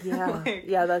 Yeah,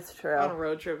 yeah, that's true. On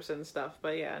road trips and stuff,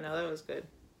 but yeah, no, that was good.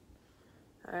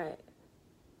 All right.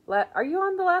 Are you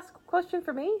on the last question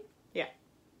for me? Yeah.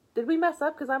 Did we mess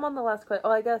up? Because I'm on the last question.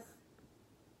 Oh, I guess.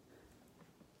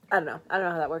 I don't know. I don't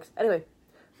know how that works. Anyway,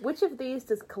 which of these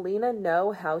does Kalina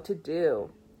know how to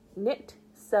do? Knit,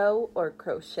 sew, or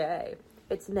crochet?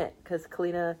 It's knit, because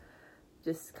Kalina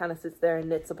just kind of sits there and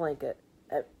knits a blanket.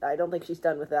 I don't think she's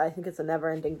done with it. I think it's a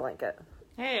never-ending blanket.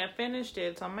 Hey, I finished it.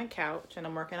 It's on my couch, and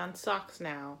I'm working on socks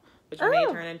now, which may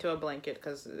turn into a blanket,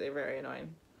 because they're very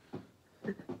annoying.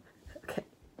 Okay.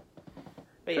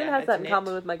 But Kalina has that in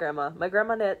common with my grandma. My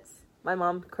grandma knits, my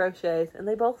mom crochets, and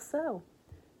they both sew.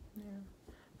 Yeah.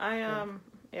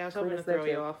 I was hoping to throw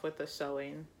you off with the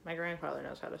sewing. My grandfather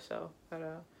knows how to sew.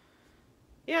 But,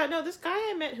 yeah, no, this guy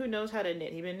I met who knows how to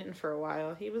knit, he'd been knitting for a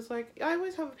while. He was like, I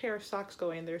always have a pair of socks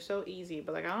going. They're so easy.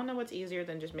 But, like, I don't know what's easier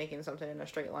than just making something in a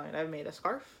straight line. I've made a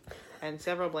scarf and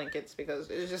several blankets because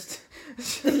it's just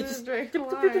a straight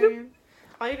line.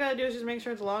 All you gotta do is just make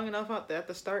sure it's long enough at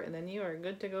the start, and then you are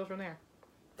good to go from there.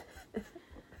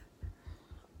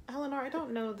 Eleanor, I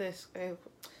don't know this.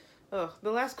 The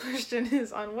last question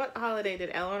is, on what holiday did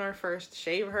Eleanor first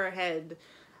shave her head?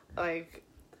 Like,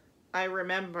 I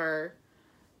remember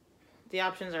the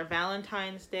options are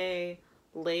Valentine's Day,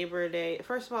 Labor Day.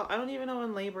 First of all, I don't even know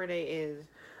when Labor Day is.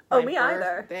 Oh, me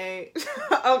birthday.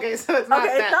 Either. Okay, so it's not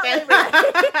that. It's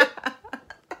not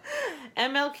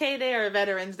MLK Day or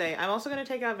Veterans Day. I'm also going to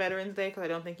take out Veterans Day because I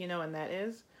don't think you know when that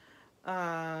is.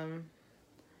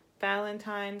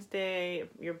 Valentine's Day,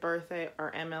 your birthday,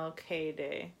 or MLK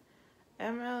Day.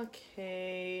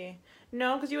 MLK...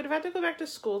 No, because you would have had to go back to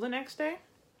school the next day.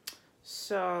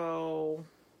 So...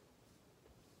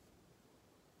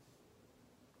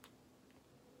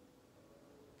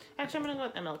 Actually, I'm going to go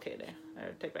with MLK Day. I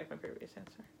take back my previous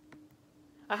answer.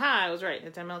 Aha, I was right.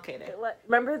 It's MLK Day.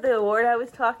 Remember the award I was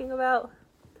talking about?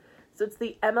 So it's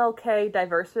the MLK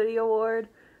Diversity Award,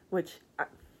 which...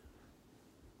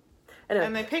 Anyway.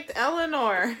 And they picked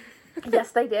Eleanor.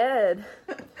 Yes, they did.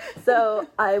 So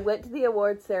I went to the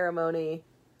award ceremony,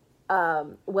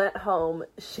 went home,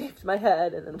 shaved my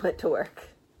head, and then went to work.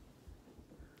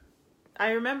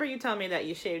 I remember you telling me that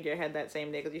you shaved your head that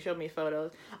same day because you showed me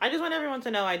photos. I just want everyone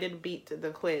to know I did beat the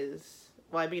quiz.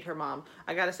 Well, I beat her mom.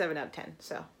 I got a 7 out of 10,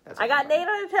 so that's I got an 8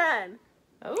 out of 10.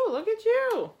 Oh, look at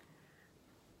you.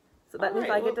 So that means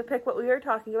I get to pick what we were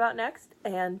talking about next,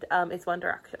 and it's One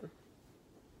Direction.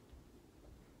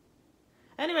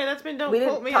 Anyway, that's been Don't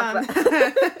Quote Me on that.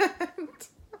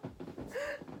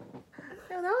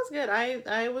 Yeah, that was good.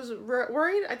 I was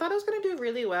worried. I thought I was going to do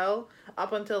really well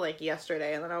up until, like,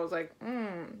 yesterday, and then I was like,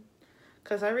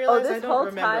 because I realized I don't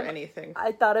remember anything.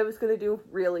 I thought I was going to do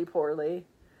really poorly.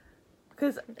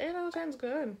 Because 8 out of 10's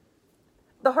good.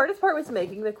 The hardest part was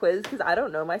making the quiz, because I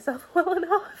don't know myself well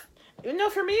enough. No,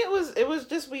 for me, it was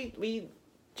just, we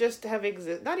just have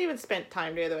not even spent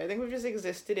time together. I think we've just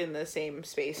existed in the same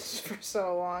space for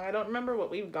so long. I don't remember what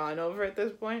we've gone over at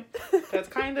this point. That's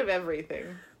kind of everything.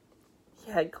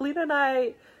 Yeah, Kalina and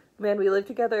I, man, we lived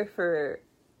together for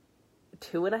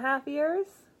 2.5 years.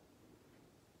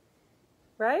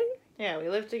 Right? Yeah, we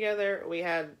lived together. We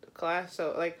had class.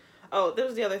 So, like, this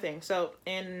was the other thing. So,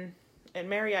 in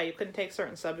Marriott, you couldn't take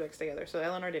certain subjects together. So,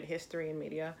 Eleanor did history and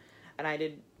media, and I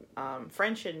did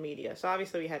French and media. So,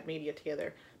 obviously, we had media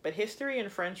together. But history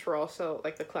and French were also,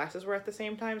 like, the classes were at the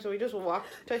same time. So, we just walked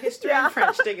to history and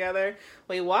French together.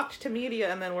 We walked to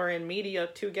media, and then we're in media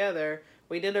together.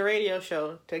 We did a radio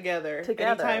show together.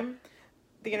 Anytime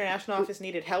the international office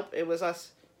needed help, it was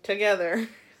us together.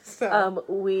 So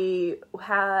we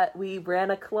ran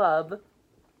a club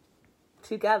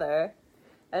together,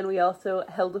 and we also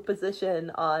held a position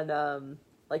on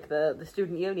like the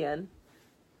student union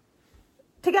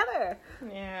together.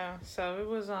 Yeah, so it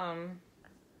was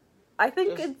I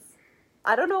think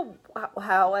I don't know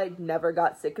how I never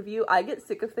got sick of you. I get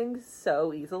sick of things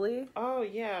so easily. Oh,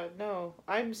 yeah, no.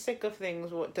 I'm sick of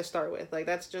things to start with. Like,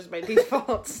 that's just my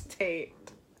default state.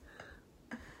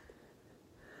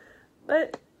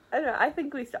 But, I don't know, I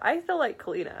think I still like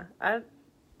Kalina.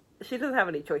 She doesn't have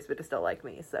any choice but to still like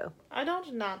me, so. I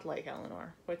don't not like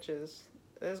Eleanor, which is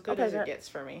as good as it gets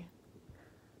for me.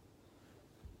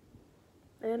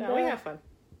 And no, we have fun.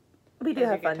 We do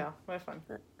have fun. We have fun.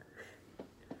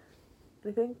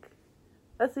 I think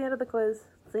that's the end of the quiz.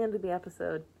 It's the end of the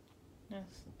episode. Yes.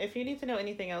 If you need to know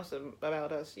anything else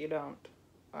about us, you don't.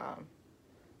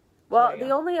 Well, the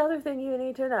only other thing you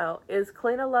need to know is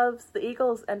Kalina loves the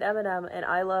Eagles and Eminem, and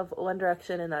I love One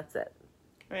Direction, and that's it.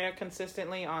 We are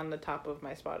consistently on the top of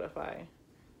my Spotify.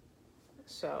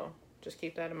 So, just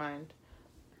keep that in mind.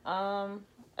 And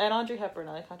Audrey Hepburn.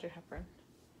 I like Audrey Hepburn.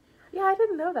 Yeah, I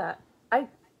didn't know that.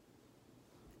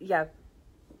 Yeah.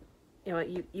 You know what,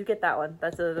 you get that one.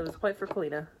 That was a point for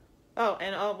Kalina. Oh,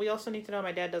 and we also need to know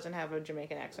my dad doesn't have a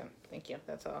Jamaican accent. Thank you.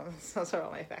 That's all. Those are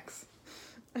all my facts.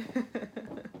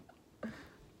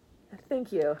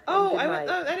 Thank you. Oh,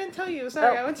 I didn't tell you.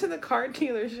 Sorry, Oh. I went to the car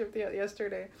dealership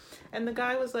yesterday, and the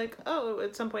guy was like, "Oh,"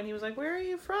 at some point he was like, "Where are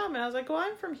you from?" And I was like, "Well,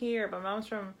 I'm from here. My mom's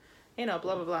from, blah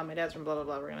blah blah. My dad's from blah blah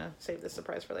blah. We're gonna save this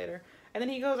surprise for later." And then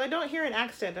he goes, "I don't hear an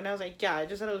accent," and I was like, "Yeah, I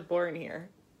just said I was born here."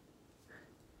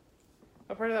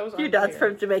 A part of that was your dad's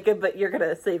from Jamaica, but you're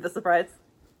gonna save the surprise.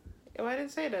 Oh, I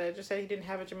didn't say that. I just said he didn't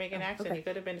have a Jamaican accent. Okay. He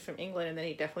could have been from England, and then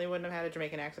he definitely wouldn't have had a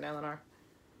Jamaican accent, Eleanor.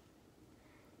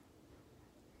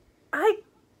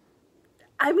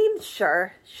 I mean,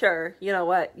 sure. You know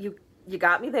what? You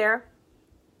got me there.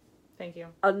 Thank you.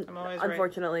 I'm always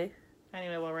unfortunately. Right.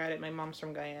 Anyway, while we're at it, my mom's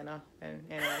from Guyana, and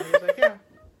he was like, "Yeah,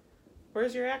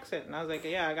 where's your accent?" And I was like,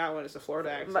 "Yeah, I got one. It's a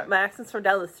Florida accent." My accent's from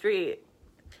down the street.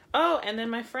 Oh, and then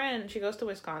my friend, she goes to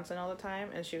Wisconsin all the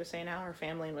time, and she was saying how her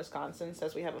family in Wisconsin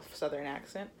says we have a Southern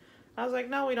accent. I was like,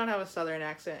 "No, we don't have a Southern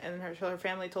accent." And her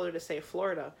family told her to say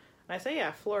Florida. And I say,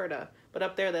 "Yeah, Florida." But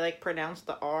up there, they pronounce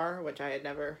the R, which I had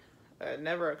never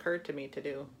occurred to me to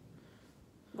do.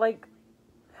 Like,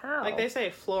 how? They say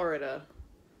Florida.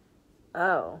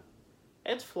 Oh.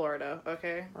 It's Florida,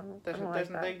 okay? The R's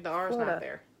Florida. not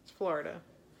there. It's Florida.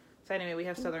 So anyway, we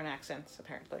have Southern accents,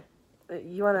 apparently.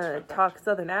 You want to talk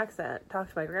Southern accent? Talk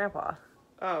to my grandpa.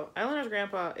 Oh, Eleanor's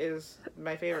grandpa is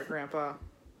my favorite grandpa.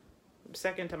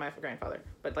 Second to my grandfather.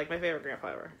 But, my favorite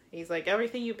grandpa ever. He's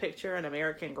everything you picture an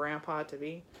American grandpa to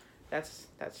be. That's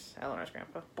Eleanor's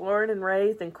grandpa. Born and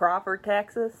raised in Crawford,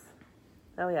 Texas.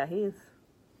 Oh yeah, he's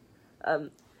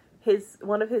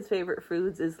one of his favorite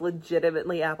foods is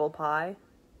legitimately apple pie.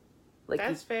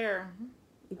 That's fair.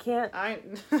 You can't.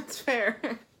 That's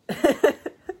fair.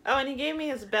 Oh, and he gave me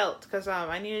his belt because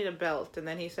I needed a belt, and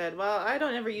then he said, "Well, I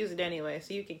don't ever use it anyway,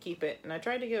 so you can keep it." And I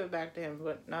tried to give it back to him,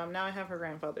 but now I have her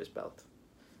grandfather's belt.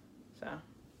 So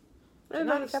I didn't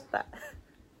know he kept that.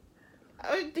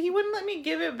 He wouldn't let me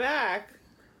give it back.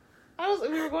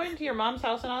 We were going to your mom's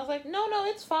house, and I was like, no,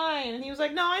 it's fine. And he was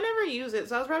like, no, I never use it,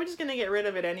 so I was probably just going to get rid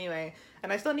of it anyway.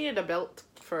 And I still needed a belt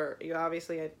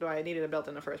obviously, I needed a belt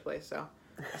in the first place, so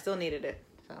I still needed it.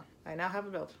 So I now have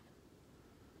a belt.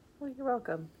 Well, you're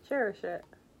welcome. Cherish it.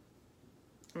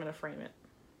 I'm going to frame it.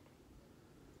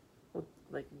 Well,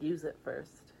 use it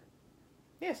first.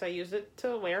 Yes, I used it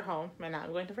to wear home, and now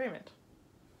I'm going to frame it.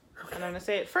 And I'm going to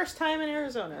say it first time in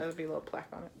Arizona. There'll be a little plaque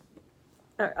on it.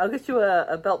 Alright, I'll get you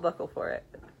a belt buckle for it.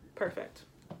 Perfect.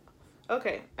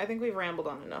 Okay, I think we've rambled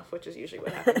on enough, which is usually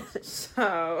what happens.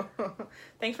 So,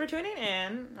 thanks for tuning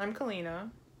in. I'm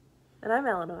Kalina. And I'm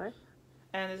Eleanor.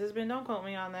 And this has been Don't Quote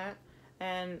Me on That.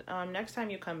 And next time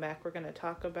you come back, we're going to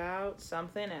talk about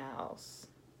something else.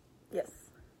 Yes.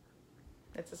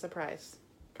 It's a surprise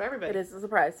for everybody. It is a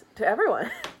surprise to everyone.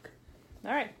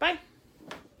 All right, bye.